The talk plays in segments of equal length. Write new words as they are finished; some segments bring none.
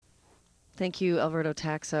Thank you, Alberto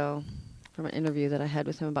Taxo, from an interview that I had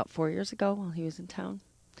with him about 4 years ago while he was in town.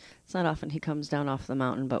 It's not often he comes down off the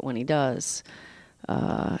mountain, but when he does,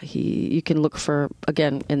 you can look for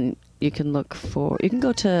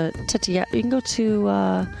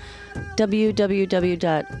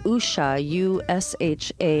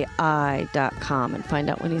www.ushai.com and find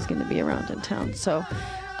out when he's going to be around in town. So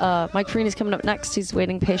Mike Farini's coming up next. He's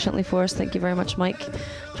waiting patiently for us. Thank you very much, Mike.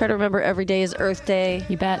 Try to remember every day is Earth Day.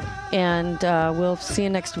 You bet. And we'll see you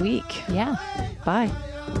next week. Yeah. Bye.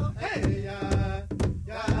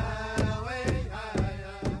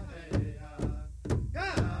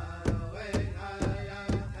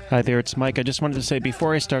 Hi there, it's Mike. I just wanted to say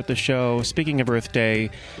before I start the show, speaking of Earth Day,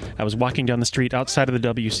 I was walking down the street outside of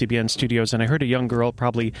the WCBN studios and I heard a young girl,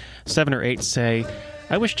 probably 7 or 8, say,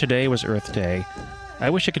 "I wish today was Earth Day. I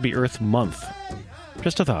wish it could be Earth Month."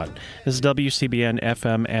 Just a thought. This is WCBN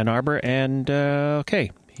FM Ann Arbor, and okay,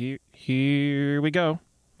 here we go,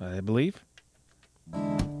 I believe.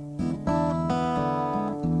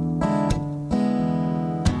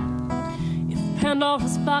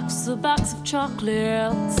 Pandora's box, a box of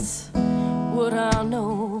chocolates, would I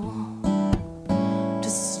know to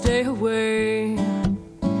stay away?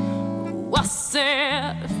 Oh, I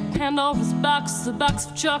said, if Pandora's box, a box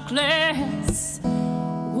of chocolates,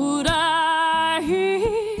 would I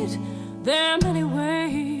eat them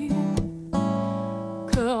anyway?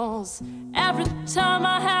 'Cause every time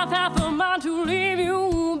I have half a mind to leave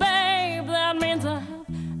you, babe, that means I have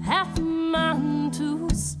half a mind to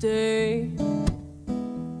stay.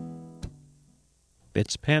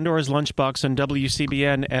 It's Pandora's Lunchbox on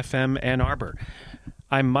WCBN FM Ann Arbor.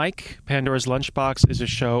 I'm Mike. Pandora's Lunchbox is a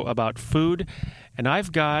show about food, and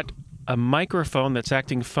I've got a microphone that's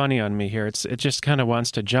acting funny on me here. It just kind of wants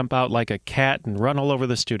to jump out like a cat and run all over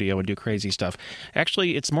the studio and do crazy stuff.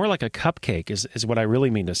 Actually, it's more like a cupcake is what I really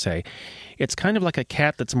mean to say. It's kind of like a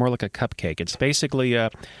cat that's more like a cupcake. It's basically an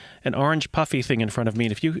orange puffy thing in front of me,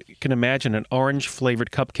 and if you can imagine an orange-flavored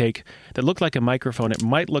cupcake that looked like a microphone, it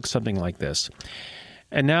might look something like this.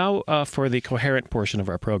 And now for the coherent portion of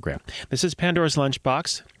our program. This is Pandora's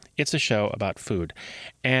Lunchbox. It's a show about food.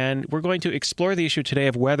 And we're going to explore the issue today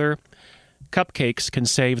of whether cupcakes can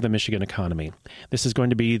save the Michigan economy. This is going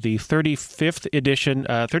to be the 35th edition,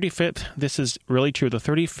 this is really true, the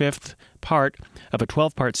 35th part of a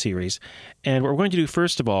 12-part series. And what we're going to do,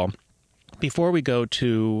 first of all, before we go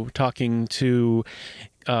to talking to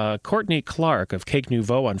Courtney Clark of Cake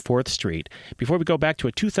Nouveau on 4th Street. Before we go back to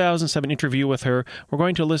a 2007 interview with her, we're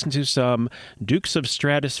going to listen to some Dukes of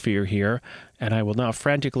Stratosphere here, and I will now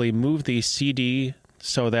frantically move the CD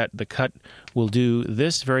so that the cut will do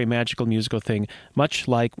this very magical musical thing, much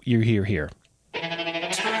like you hear here. Open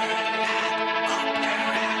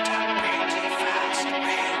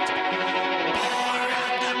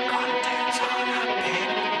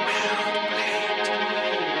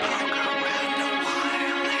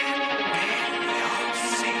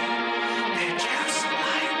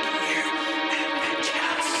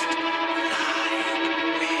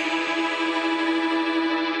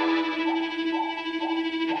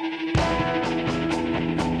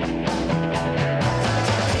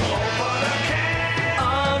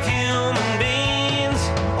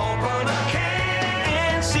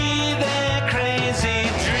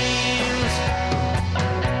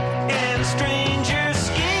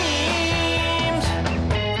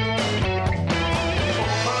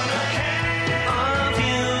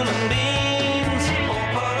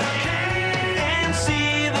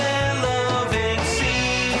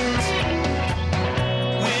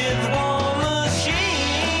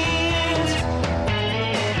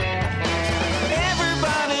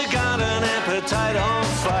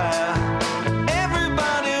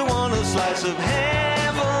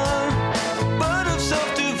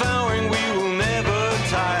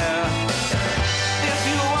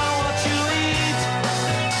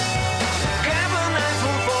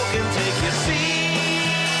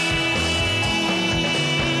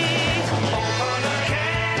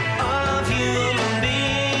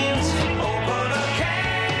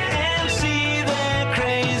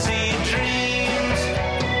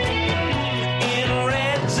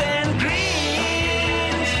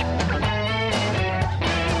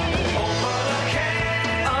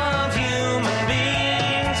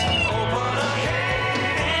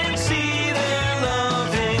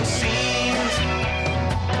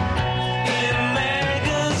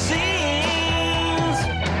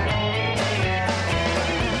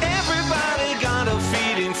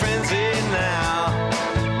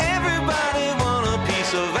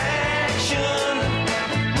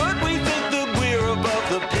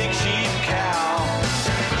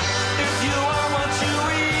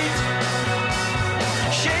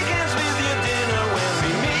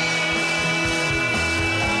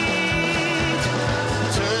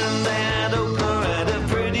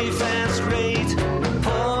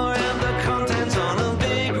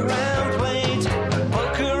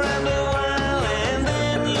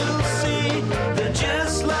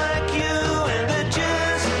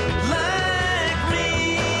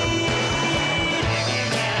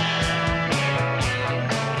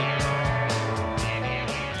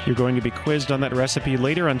You're going to be quizzed on that recipe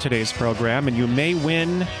later on today's program, and you may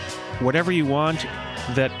win whatever you want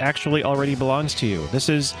that actually already belongs to you. This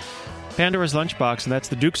is Pandora's Lunchbox, and that's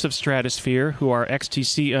the Dukes of Stratosphere, who are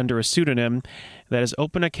XTC under a pseudonym. That is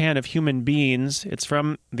Open a Can of Human Beings. It's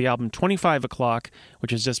from the album 25 O'Clock,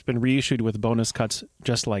 which has just been reissued with bonus cuts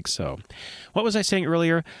just like so. What was I saying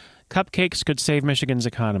earlier? Cupcakes could save Michigan's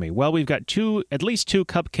economy. Well, we've got at least two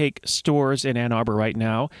cupcake stores in Ann Arbor right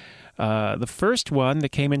now. The first one that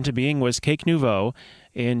came into being was Cake Nouveau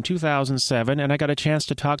in 2007, and I got a chance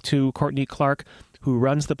to talk to Courtney Clark, who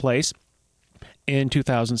runs the place, in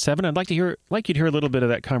 2007. I'd like you to hear a little bit of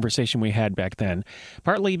that conversation we had back then,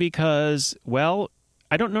 partly because, well,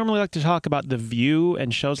 I don't normally like to talk about The View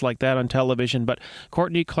and shows like that on television, but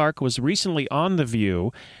Courtney Clark was recently on The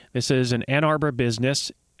View. This is an Ann Arbor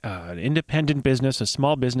business, an independent business, a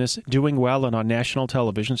small business, doing well and on national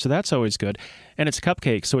television, so that's always good. And it's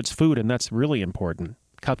cupcakes, so it's food, and that's really important.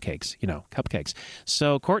 Cupcakes, cupcakes.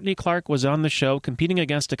 So Courtney Clark was on the show competing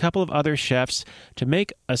against a couple of other chefs to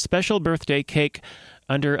make a special birthday cake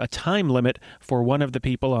under a time limit for one of the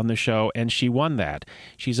people on the show, and she won that.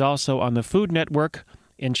 She's also on the Food Network,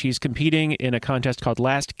 and she's competing in a contest called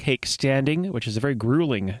Last Cake Standing, which is a very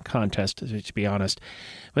grueling contest, to be honest.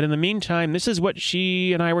 But in the meantime, this is what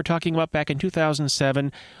she and I were talking about back in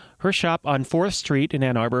 2007. Her shop on 4th Street in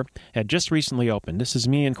Ann Arbor had just recently opened. This is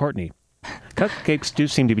me and Courtney. Cupcakes do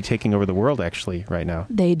seem to be taking over the world, actually, right now.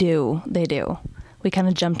 They do. We kind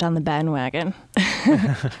of jumped on the bandwagon.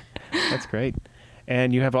 That's great.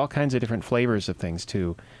 And you have all kinds of different flavors of things,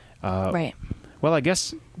 too. Right. Well, I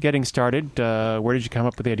guess getting started, where did you come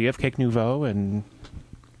up with the idea of Cake Nouveau? And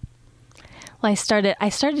well, I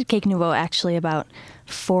started Cake Nouveau actually about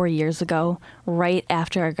 4 years ago, right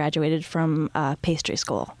after I graduated from pastry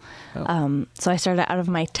school. Oh. So I started out of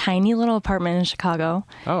my tiny little apartment in Chicago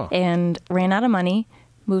and ran out of money,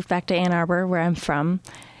 moved back to Ann Arbor, where I'm from,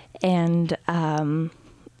 and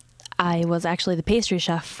I was actually the pastry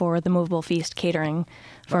chef for the Movable Feast Catering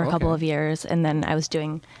for a couple of years, and then I was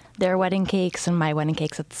doing their wedding cakes and my wedding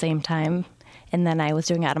cakes at the same time. And then I was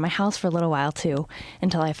doing it out of my house for a little while, too,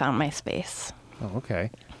 until I found my space. Oh,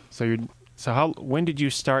 okay. So when did you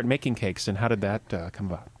start making cakes, and how did that come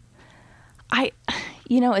about?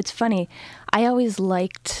 It's funny. I always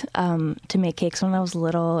liked to make cakes when I was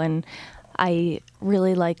little, and I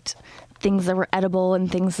really liked things that were edible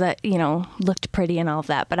and things that, looked pretty and all of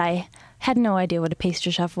that. But I had no idea what a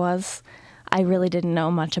pastry chef was. I really didn't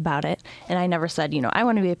know much about it. And I never said, I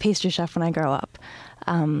want to be a pastry chef when I grow up.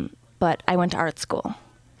 But I went to art school.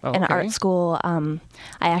 In art school, I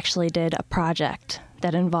actually did a project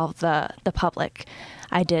that involved the public.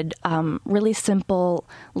 I did really simple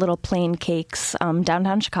little plain cakes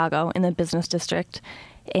downtown Chicago in the business district.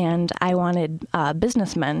 And I wanted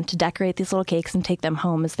businessmen to decorate these little cakes and take them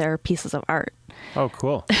home as their pieces of art. Oh,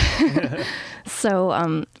 cool.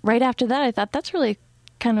 So right after that, I thought that's really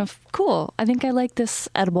kind of cool. I think I like this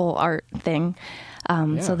edible art thing.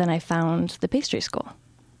 So then I found the pastry school.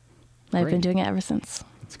 I've been doing it ever since.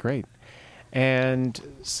 That's great. And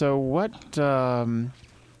so what, I'm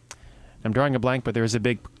drawing a blank, but there's a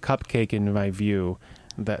big cupcake in my view.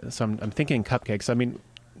 So I'm thinking cupcakes. I mean,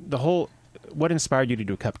 what inspired you to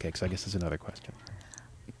do cupcakes, I guess, is another question.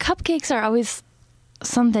 Cupcakes are always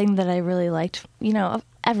something that I really liked.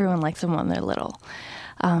 Everyone likes them when they're little.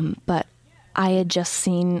 But I had just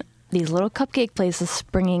seen these little cupcake places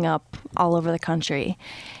springing up all over the country.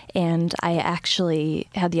 And I actually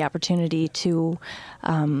had the opportunity to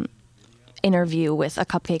interview with a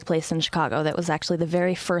cupcake place in Chicago that was actually the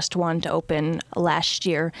very first one to open last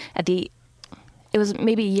year it was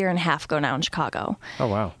maybe a year and a half ago now in Chicago. Oh,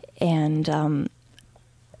 wow. And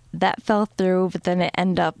that fell through, but then it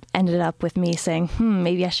ended up with me saying,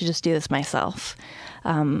 maybe I should just do this myself,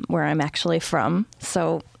 where I'm actually from.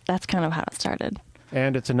 So that's kind of how it started.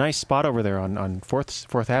 And it's a nice spot over there on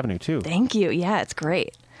 4th Avenue, too. Thank you. Yeah, it's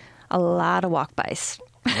great. A lot of walk-bys.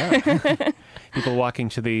 Yeah. People walking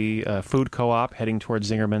to the food co-op, heading towards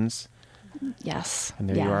Zingerman's. Yes. And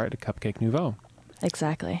there you are at a Cupcake Nouveau.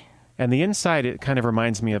 Exactly. And the inside, it kind of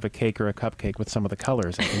reminds me of a cake or a cupcake with some of the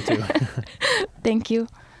colors, I think, too. Thank you.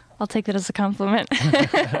 I'll take that as a compliment.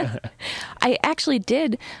 I actually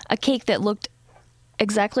did a cake that looked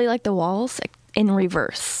exactly like the walls in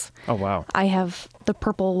reverse. Oh, wow. I have the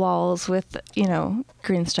purple walls with,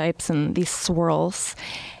 green stripes and these swirls.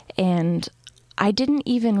 And I didn't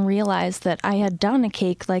even realize that I had done a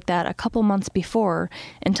cake like that a couple months before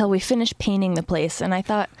until we finished painting the place. And I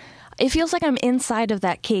thought, it feels like I'm inside of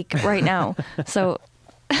that cake right now. So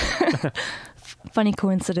funny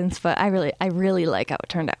coincidence, but I really like how it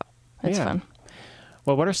turned out. It's fun.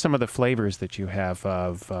 Well, what are some of the flavors that you have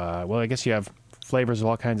of? Well, I guess you have flavors of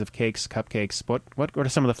all kinds of cakes, cupcakes. What are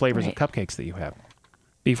some of the flavors of cupcakes that you have?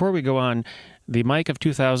 Before we go on, the Mike of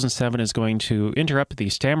 2007 is going to interrupt the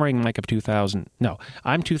stammering Mike of 2000. No,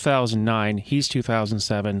 I'm 2009. He's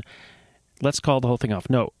 2007. Let's call the whole thing off.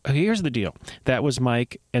 No, here's the deal. That was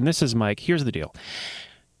Mike, and this is Mike. Here's the deal.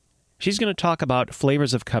 She's going to talk about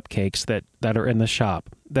flavors of cupcakes that are in the shop,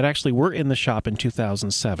 that actually were in the shop in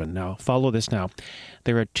 2007. Now, follow this now.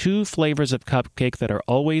 There are 2 flavors of cupcake that are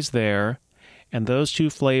always there, and those 2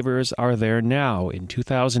 flavors are there now in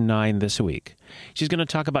 2009 this week. She's going to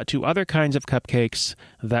talk about 2 other kinds of cupcakes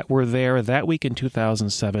that were there that week in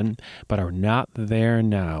 2007, but are not there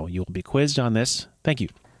now. You'll be quizzed on this. Thank you.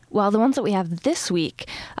 Well, the ones that we have this week,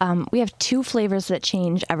 we have 2 flavors that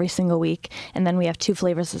change every single week, and then we have 2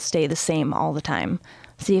 flavors that stay the same all the time.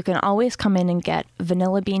 So you can always come in and get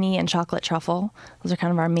vanilla beanie and chocolate truffle. Those are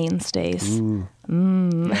kind of our mainstays. And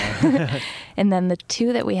then the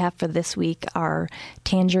 2 that we have for this week are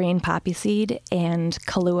tangerine poppy seed and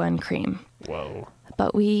Kahlua and cream. Whoa.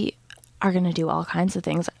 But we are going to do all kinds of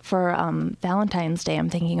things. For Valentine's Day, I'm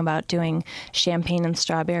thinking about doing champagne and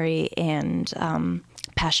strawberry and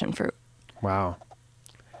passion fruit. Wow.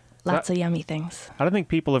 Lots of yummy things. I don't think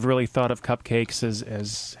people have really thought of cupcakes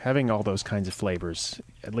as having all those kinds of flavors,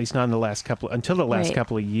 at least not in the last until the last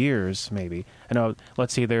couple of years, maybe. I know,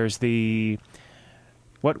 let's see, there's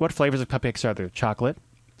what flavors of cupcakes are there? Chocolate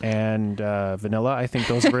and vanilla. I think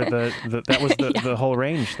those were that was the whole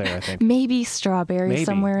range there, I think. Maybe strawberry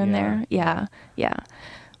somewhere in there. Yeah.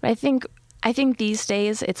 But I think these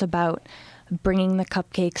days it's about bringing the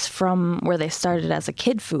cupcakes from where they started as a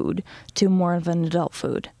kid food to more of an adult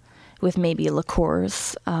food, with maybe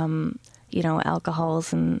liqueurs,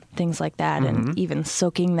 alcohols and things like that, and even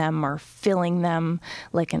soaking them or filling them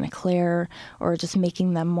like an eclair, or just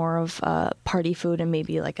making them more of a party food and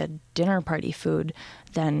maybe like a dinner party food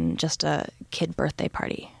than just a kid birthday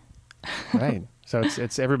party. Right. So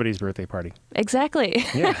it's everybody's birthday party. Exactly.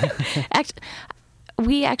 Yeah.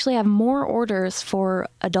 We actually have more orders for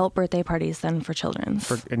adult birthday parties than for children's.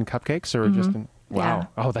 In cupcakes or just in... Wow. Yeah.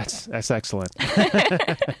 Oh, that's excellent.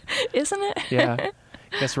 Isn't it? Yeah.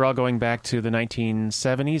 Guess we're all going back to the 1970s,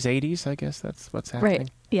 80s, I guess that's what's happening. Right.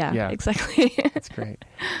 Yeah. Exactly. That's great.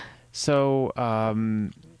 So,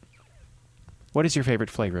 what is your favorite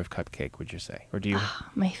flavor of cupcake, would you say? Or do you...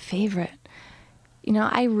 my favorite.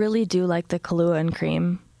 I really do like the Kahlua and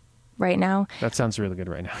cream right now. That sounds really good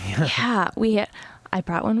right now. Yeah. I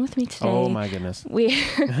brought one with me today. Oh my goodness. We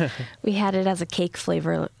had it as a cake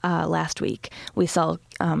flavor last week. We sell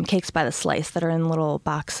cakes by the slice that are in little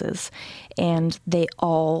boxes, and they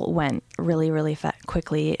all went really, really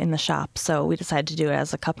quickly in the shop. So we decided to do it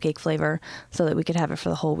as a cupcake flavor so that we could have it for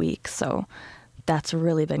the whole week. So that's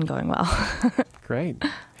really been going well. Great.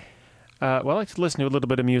 Well, I like to listen to a little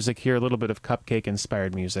bit of music here, a little bit of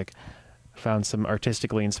cupcake-inspired music. Found some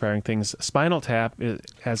artistically inspiring things. Spinal Tap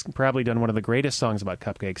has probably done one of the greatest songs about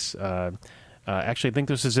cupcakes. Actually, I think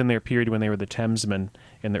this is in their period when they were the Thamesmen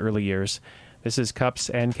in the early years. This is Cups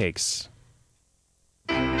and Cakes.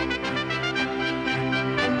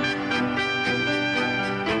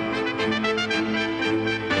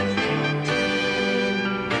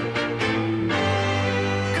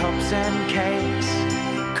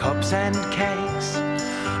 Cups and cakes,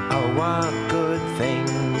 oh what good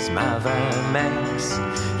things Mother makes.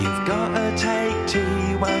 You've got to take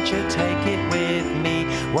tea, won't you take it with me?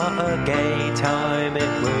 What a gay time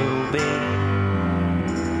it will be.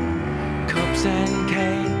 Cups and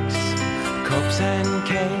cakes,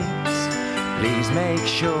 please make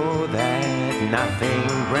sure that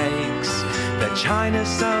nothing breaks. The china's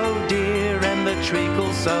so dear and the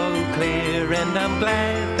treacle's so clear, and I'm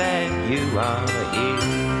glad that you are here.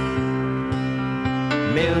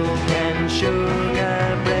 Milk and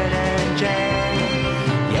sugar, bread and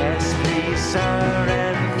jam. Yes, please, sir,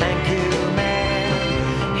 and thank you,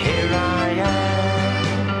 ma'am. Here I am.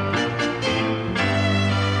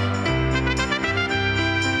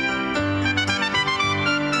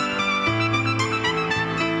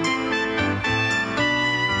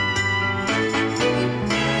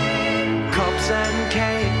 Cups and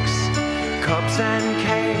cakes,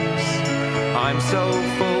 I'm so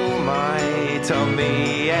full my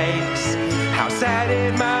tummy aches. How sad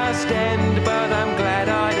it must end, but I'm glad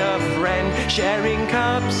I'd a friend sharing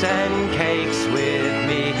cups and cakes with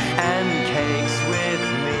me, and cakes with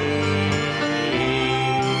me.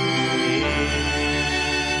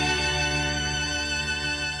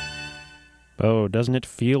 Oh, doesn't it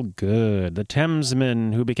feel good? The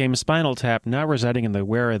Thamesmen who became Spinal Tap, now residing in the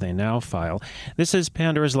Where Are They Now file. This is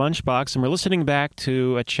Pandora's Lunchbox, and we're listening back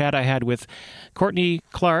to a chat I had with Courtney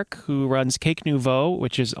Clark, who runs Cake Nouveau,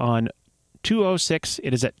 which is on 206.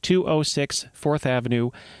 It is at 206 4th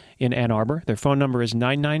Avenue in Ann Arbor. Their phone number is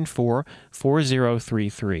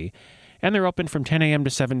 994-4033. And they're open from 10 a.m.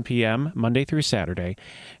 to 7 p.m., Monday through Saturday.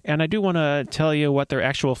 And I do want to tell you what their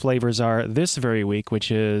actual flavors are this very week,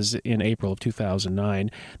 which is in April of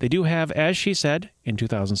 2009. They do have, as she said, in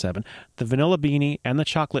 2007, the vanilla beanie and the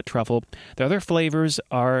chocolate truffle. The other flavors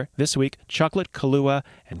are, this week, chocolate Kahlua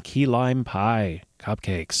and key lime pie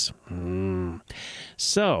cupcakes.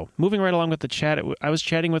 So, moving right along with the chat, I was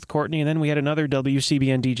chatting with Courtney, and then we had another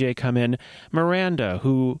WCBN DJ come in, Miranda,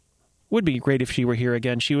 who would be great if she were here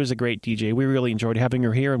again. She was a great DJ. We really enjoyed having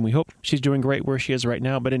her here, and we hope she's doing great where she is right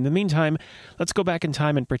now. But in the meantime, let's go back in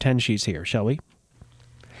time and pretend she's here, shall we?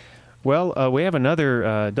 Well, we have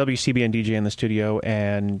another WCBN DJ in the studio,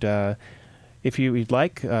 and if you'd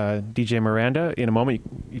like, DJ Miranda, in a moment,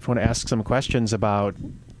 if you want to ask some questions about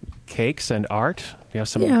cakes and art, you have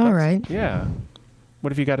some. Yeah, all right. Yeah.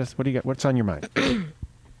 What have you got? What do you got? What's on your mind?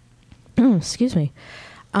 Excuse me.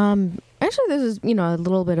 Actually, this is, a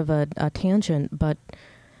little bit of a tangent, but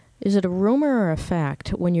is it a rumor or a fact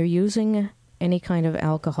when you're using any kind of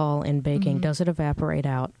alcohol in baking, does it evaporate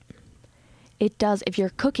out? It does if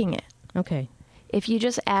you're cooking it. Okay. If you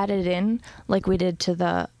just add it in, like we did to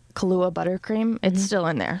the Kahlua buttercream, it's still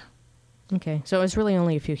in there. Okay. So it's really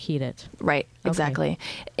only if you heat it. Right, exactly.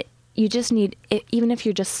 You just need, even if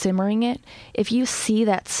you're just simmering it, if you see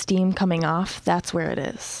that steam coming off, that's where it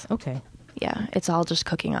is. Okay. Yeah, it's all just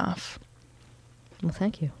cooking off. Well,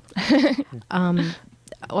 thank you.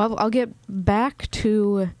 I'll get back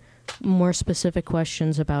to more specific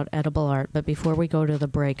questions about edible art, but before we go to the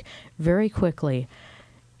break, very quickly,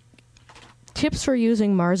 tips for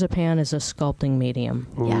using marzipan as a sculpting medium.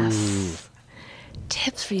 Ooh. Yes.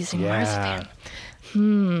 Tips for using marzipan.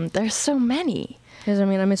 There's so many. Because,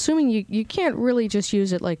 I'm assuming you can't really just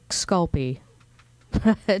use it like Sculpey.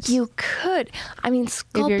 You could.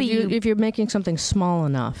 Sculpey. If you're making something small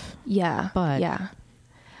enough. Yeah. But. Yeah.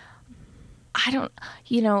 I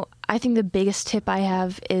think the biggest tip I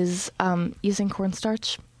have is using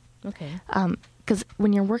cornstarch. Okay. Because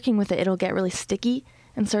when you're working with it, it'll get really sticky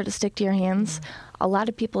and start to stick to your hands. A lot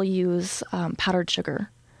of people use powdered sugar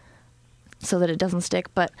so that it doesn't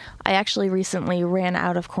stick, but I actually recently ran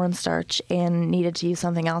out of cornstarch and needed to use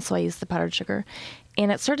something else, so I used the powdered sugar.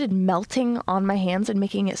 And it started melting on my hands and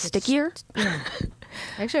making it stickier. Yeah.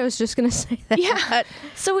 Actually, I was just going to say that. Yeah.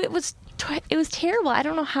 So it was terrible. I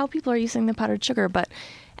don't know how people are using the powdered sugar, but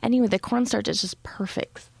anyway, the cornstarch is just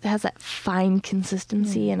perfect. It has that fine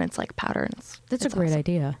consistency, and it's like powder. And That's a great awesome.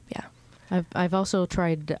 idea. Yeah. I've also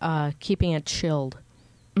tried keeping it chilled.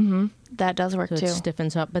 Mm-hmm. That does work so too. It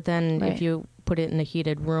stiffens up, but then if you put it in a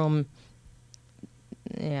heated room,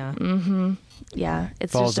 yeah. Mm-hmm. Yeah.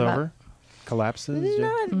 It's Falls just about over? Collapses?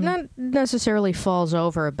 Not necessarily falls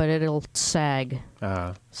over, but it'll sag.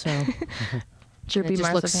 So droopy it just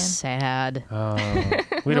marzipan. looks sad. Oh,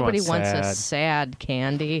 we don't Nobody want wants sad. a sad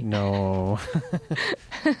candy. No.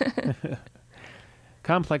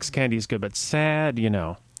 Complex candy is good, but sad,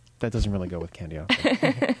 that doesn't really go with candy.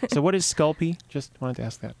 So what is Sculpey? Just wanted to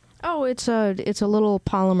ask that. Oh, it's a little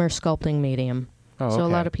polymer sculpting medium. Oh, So a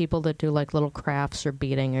okay. lot of people that do like little crafts or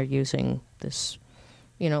beading are using this,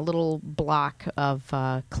 little block of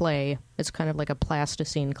clay. It's kind of like a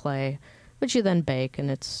plasticine clay, which you then bake,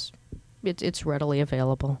 and it's readily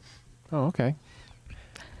available. Oh, okay.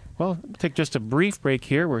 Well, take just a brief break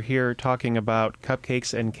here. We're here talking about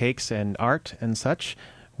cupcakes and cakes and art and such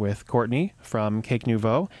with Courtney from Cake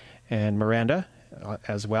Nouveau and Miranda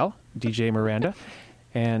as well, DJ Miranda.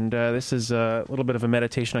 And this is a little bit of a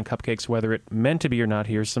meditation on cupcakes, whether it meant to be or not.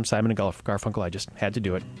 Here's some Simon & Garfunkel. I just had to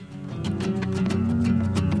do it.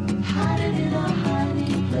 Hiding in a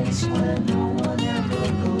hiding place where no one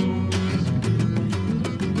ever goes.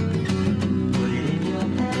 Put it in your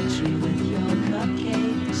pantry with your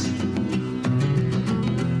cupcakes.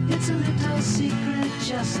 It's a little secret,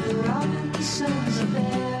 just the Robinsons are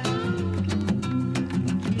there.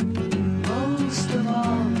 Most of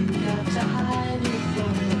all, you got to hide it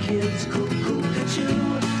from the kids.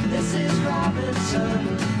 Cuckoo-cuckoo, this is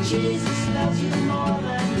Robinson. Jesus loves you more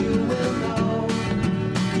than you will know.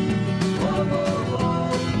 Whoa, whoa,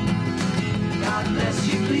 whoa. God bless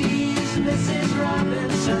you, please, Mrs.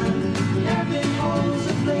 Robinson. Heaven holds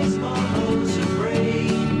a place for those who pray.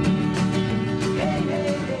 Hey,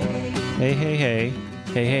 hey, hey. Hey, hey, hey.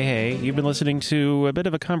 Hey, hey, hey. You've been listening to a bit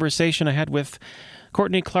of a conversation I had with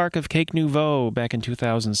Courtney Clark of Cake Nouveau back in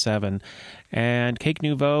 2007. And Cake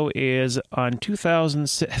Nouveau is on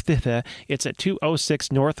 2006. It's at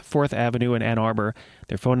 206 North 4th Avenue in Ann Arbor.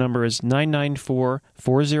 Their phone number is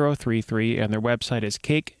 994-4033, and their website is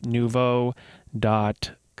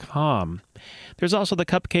cakenouveau.com. There's also the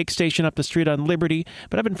Cupcake Station up the street on Liberty,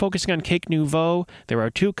 but I've been focusing on Cake Nouveau. There are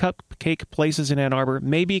 2 cupcake places in Ann Arbor.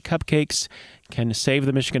 Maybe cupcakes can save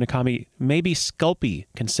the Michigan economy. Maybe Sculpey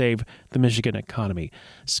can save the Michigan economy.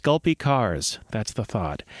 Sculpey Cars, that's the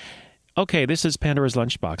thought. Okay, this is Pandora's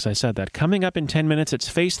Lunchbox. I said that. Coming up in 10 minutes, it's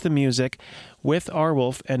Face the Music with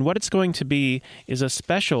Arwolf, and what it's going to be is a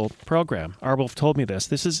special program. Arwolf told me this.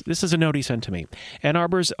 This is a note he sent to me. Ann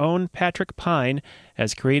Arbor's own Patrick Pine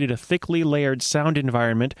has created a thickly layered sound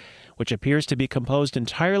environment which appears to be composed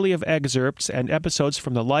entirely of excerpts and episodes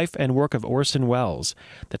from the life and work of Orson Welles.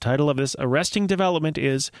 The title of this arresting development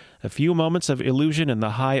is A Few Moments of Illusion in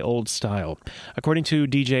the High Old Style. According to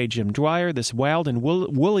DJ Jim Dwyer, this wild and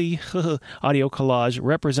woolly audio collage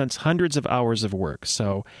represents hundreds of hours of work.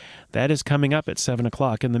 So that is coming up at 7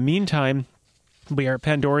 o'clock. In the meantime, we are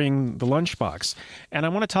Pandoring the Lunchbox. And I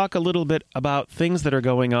want to talk a little bit about things that are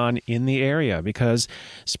going on in the area, because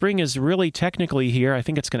spring is really technically here. I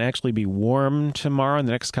think it's going to actually be warm tomorrow in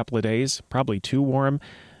the next couple of days, probably too warm,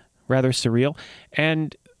 rather surreal.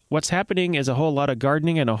 And what's happening is a whole lot of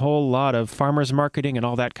gardening and a whole lot of farmers marketing and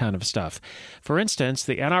all that kind of stuff. For instance,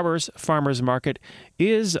 the Ann Arbor's Farmers Market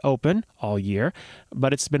is open all year,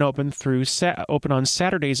 but it's been open open on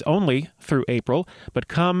Saturdays only through April. But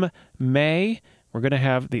come May, we're going to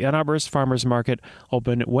have the Ann Arbor's Farmers Market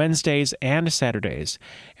open Wednesdays and Saturdays.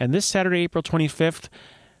 And this Saturday, April 25th,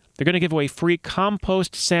 they're going to give away free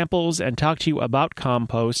compost samples and talk to you about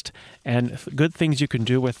compost and good things you can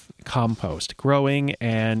do with compost, growing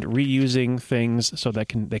and reusing things so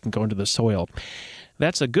that they can go into the soil.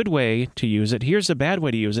 That's a good way to use it. Here's a bad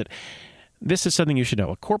way to use it. This is something you should know.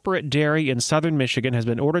 A corporate dairy in southern Michigan has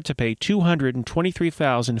been ordered to pay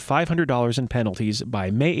 $223,500 in penalties by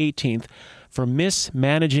May 18th for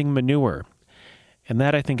mismanaging manure. And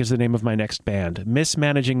that, I think, is the name of my next band,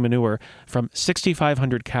 Mismanaging Manure, from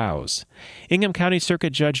 6,500 cows. Ingham County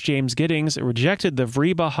Circuit Judge James Giddings rejected the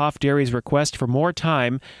Vreba Hoff Dairy's request for more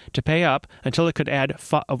time to pay up until it could add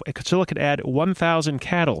 1,000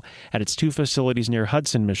 cattle at its 2 facilities near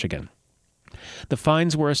Hudson, Michigan. The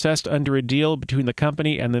fines were assessed under a deal between the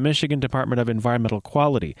company and the Michigan Department of Environmental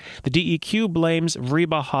Quality. The DEQ blames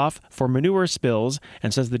Vreba Hoff for manure spills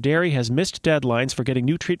and says the dairy has missed deadlines for getting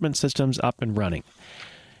new treatment systems up and running.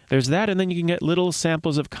 There's that, and then you can get little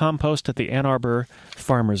samples of compost at the Ann Arbor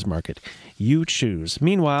Farmers Market. You choose.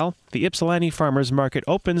 Meanwhile, the Ypsilanti Farmers Market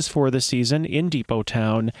opens for the season in Depot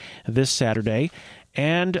Town this Saturday,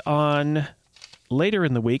 and on later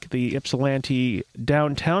in the week, the Ypsilanti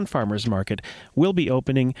Downtown Farmers Market will be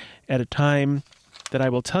opening at a time that I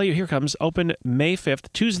will tell you. Here comes, open May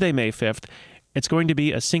 5th, Tuesday, May 5th. It's going to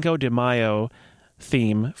be a Cinco de Mayo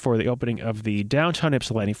theme for the opening of the Downtown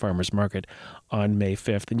Ypsilanti Farmers Market on May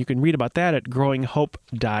 5th. And you can read about that at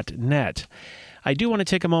growinghope.net. I do want to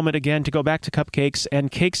take a moment again to go back to cupcakes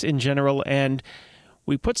and cakes in general, and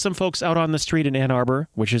we put some folks out on the street in Ann Arbor,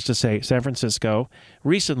 which is to say San Francisco,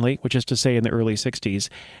 recently, which is to say in the early 60s,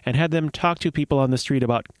 and had them talk to people on the street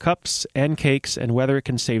about cups and cakes and whether it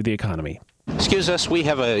can save the economy. Excuse us, we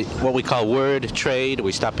have what we call word trade.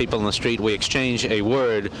 We stop people in the street. We exchange a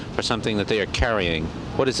word for something that they are carrying.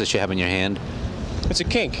 What is this you have in your hand? It's a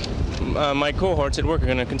cake. My cohorts at work are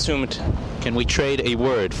going to consume it. Can we trade a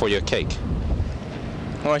word for your cake?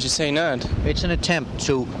 Oh, I should say not. It's an attempt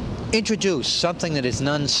to introduce something that is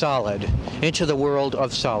non-solid into the world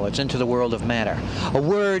of solids, into the world of matter. A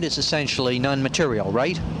word is essentially non-material,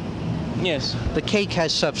 right? Yes. The cake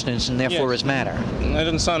has substance and therefore is matter. That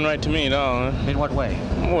doesn't sound right to me at all. In what way?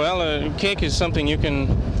 Well, a cake is something you can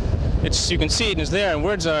see it and it's there, and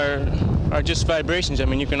words are just vibrations. I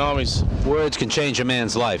mean, you can always... Words can change a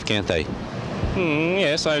man's life, can't they?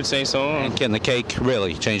 Yes, I would say so. And can the cake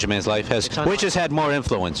really change a man's life? Which has had more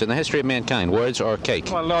influence in the history of mankind, words or cake?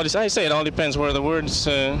 Well, I say it all depends where the words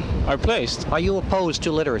are placed. Are you opposed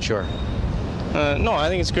to literature? No, I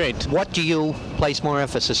think it's great. What do you place more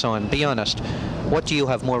emphasis on? Be honest. What do you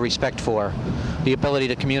have more respect for? The ability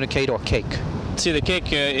to communicate or cake? See, the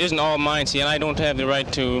cake isn't all mine, see, and I don't have the right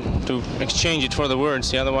to exchange it for the words,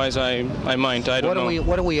 see, otherwise I might, I don't know.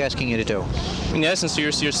 What are we asking you to do? In essence,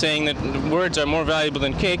 you're saying that words are more valuable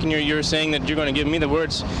than cake, and you're saying that you're going to give me the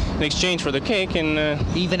words in exchange for the cake, and...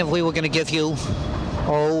 Even if we were going to give you,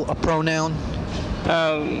 a pronoun?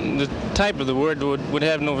 The type of the word would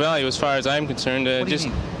have no value as far as I'm concerned. What do you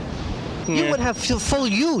mean? You would have full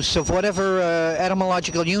use of whatever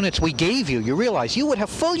etymological units we gave you. You realize you would have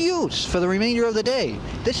full use for the remainder of the day.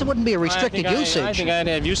 This wouldn't be a restricted usage. I think I'd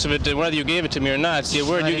have use of it whether you gave it to me or not. See, a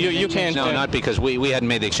word you can't. No, not because we hadn't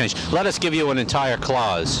made the exchange. Let us give you an entire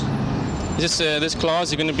clause. Is this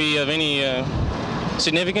clause going to be of any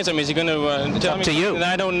significance? I mean, is he going to tell me to you.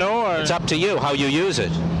 that I don't know? Or? It's up to you how you use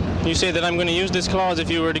it. You say that I'm going to use this clause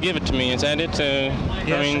if you were to give it to me. Is that it?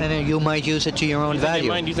 Yes, I mean, and you might use it to your own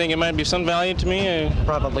value. Do you think it might be some value to me?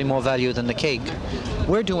 Probably more value than the cake.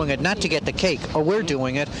 We're doing it not to get the cake, or we're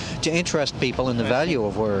doing it to interest people in the value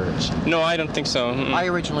of words. No, I don't think so. Mm-mm. I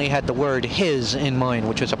originally had the word his in mind,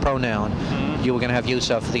 which was a pronoun you were going to have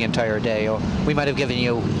use of for the entire day. Or we might have given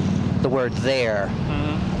you the word there,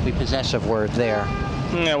 the possessive word there.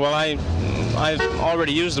 Yeah, well, I've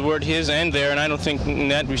already used the word his and there, and I don't think in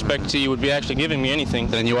that respect you would be actually giving me anything.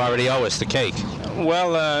 Then you already owe us the cake.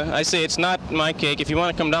 Well, I say it's not my cake. If you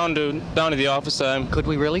want to come down to the office, could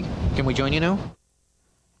we really? Can we join you now?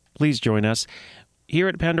 Please join us. Here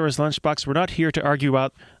at Pandora's Lunchbox, we're not here to argue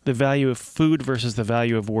about the value of food versus the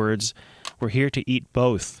value of words. We're here to eat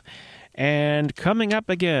both. And coming up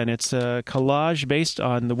again, it's a collage based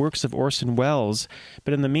on the works of Orson Welles.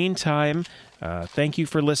 But in the meantime, thank you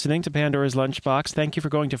for listening to Pandora's Lunchbox. Thank you for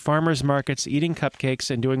going to farmers markets, eating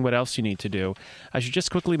cupcakes, and doing what else you need to do. I should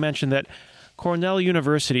just quickly mention that Cornell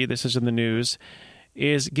University, this is in the news,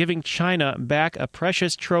 is giving China back a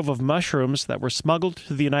precious trove of mushrooms that were smuggled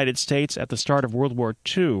to the United States at the start of World War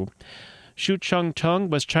II. Xu Chengtung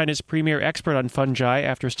was China's premier expert on fungi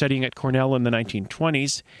after studying at Cornell in the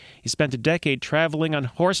 1920s. He spent a decade traveling on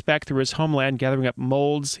horseback through his homeland, gathering up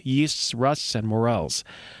molds, yeasts, rusts, and morels.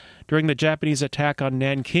 During the Japanese attack on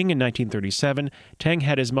Nanking in 1937, Teng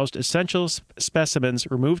had his most essential specimens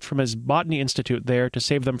removed from his botany institute there to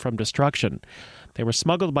save them from destruction. They were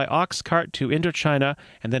smuggled by ox cart to Indochina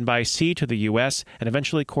and then by sea to the U.S. and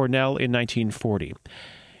eventually Cornell in 1940.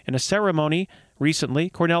 In a ceremony recently,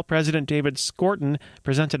 Cornell President David Skorton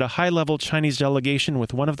presented a high-level Chinese delegation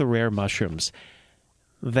with one of the rare mushrooms.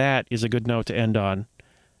 That is a good note to end on.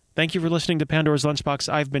 Thank you for listening to Pandora's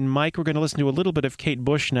Lunchbox. I've been Mike. We're going to listen to a little bit of Kate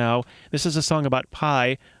Bush now. This is a song about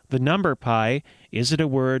pi, the number pi. Is it a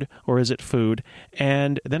word or is it food?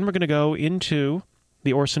 And then we're going to go into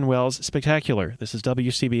the Orson Welles Spectacular. This is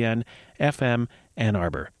WCBN FM Ann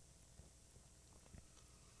Arbor.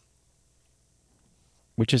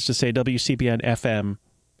 Which is to say WCBN FM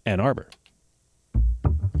Ann Arbor.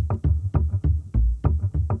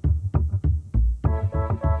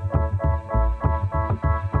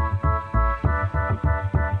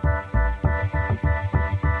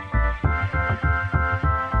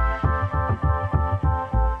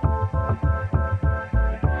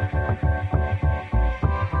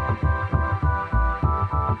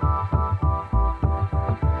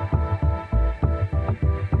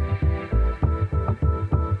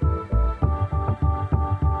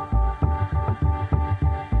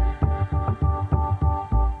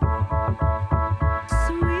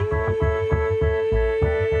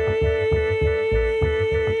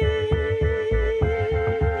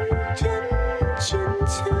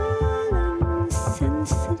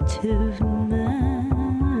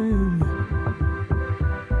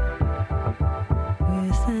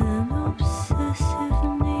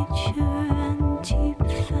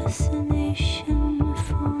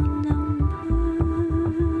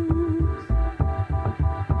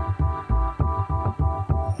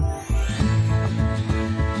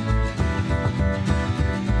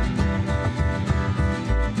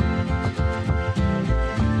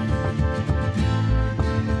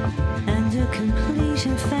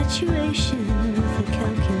 Infatuation with a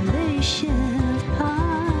calculation.